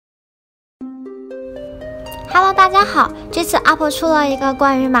Hello， 大家好，这次 UP 出了一个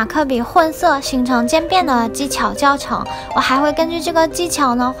关于马克笔混色形成渐变的技巧教程，我还会根据这个技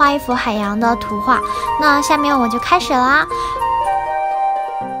巧呢画一幅海洋的图画。那下面我就开始啦。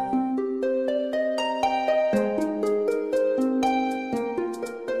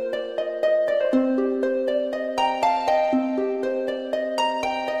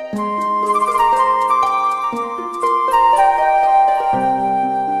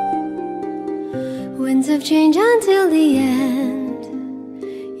Winds of change until the end.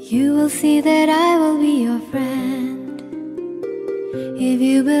 You will see that I will be your friend. If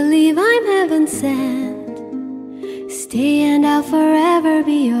you believe I'm heaven sent, stay and I'll forever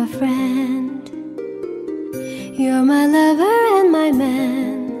be your friend. You're my lover and my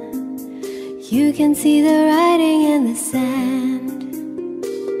man. You can see the writing in the sand.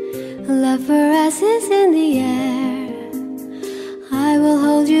 Love for us is in the air. I will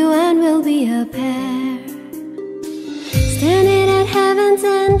hold you and we'll be a pair. Standing at heaven's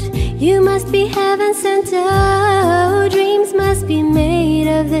end, you must be heaven sent. Oh, dreams must be made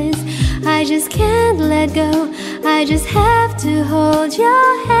of this. I just can't let go. I just have to hold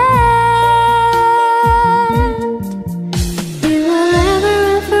your hand. You will ever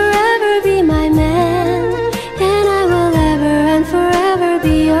and forever be my man, and I will ever and forever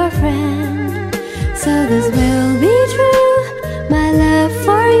be your friend. So this will be true, my love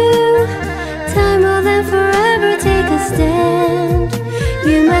for you. Time will then forever take a stand.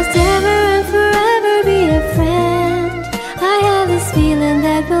 You must ever and forever be a friend. I have this feeling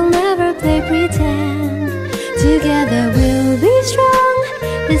that we'll never play pretend. Together we'll be strong,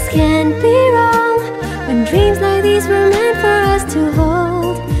 this can't be wrong. When dreams like these were meant for us to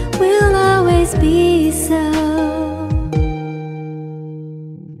hold, we'll always be so.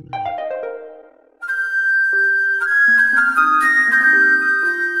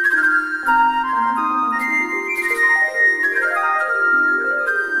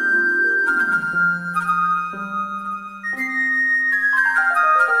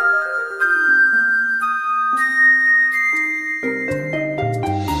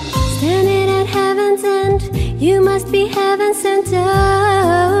 You must be heaven sent.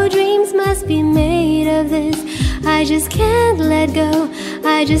 Oh, dreams must be made of this. I just can't let go.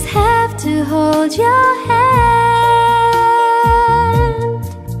 I just have to hold your hand.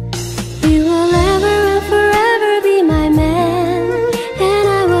 You will ever and forever be my man, and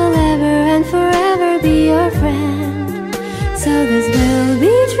I will ever and forever be your friend. So this will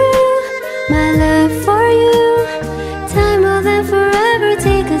be true, my love for you. Time will then forever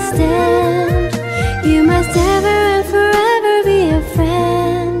take a stand. You must ever and forever be a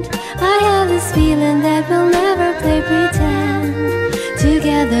friend. I have this feeling that we'll never play pretend.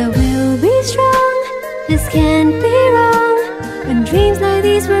 Together we'll be strong, this can't be wrong. When dreams like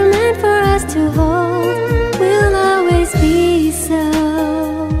these were meant for us to hold, we'll always be so.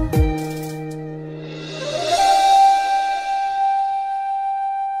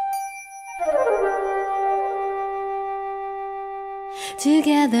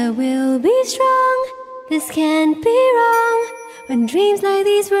 Together we'll be strong, this can't be wrong. When dreams like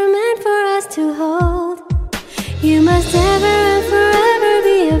these were meant for us to hold, you must ever and forever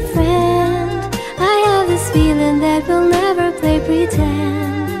be a friend. I have this feeling that we'll never play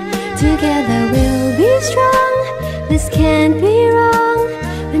pretend. Together we'll be strong, this can't be wrong.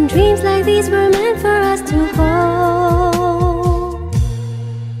 When dreams like these were meant for us to hold,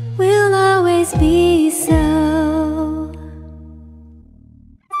 we'll always be so.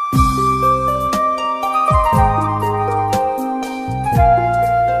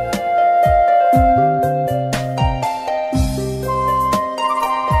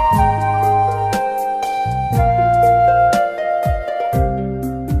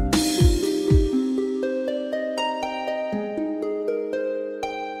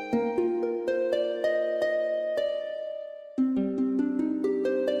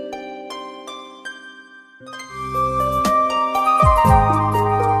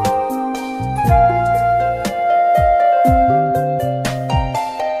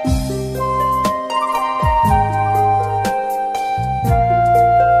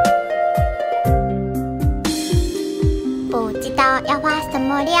要画什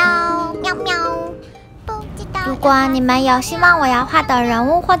么了？喵喵！如果你们有希望我要画的人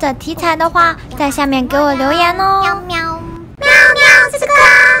物或者题材的话，在下面给我留言哦。喵喵。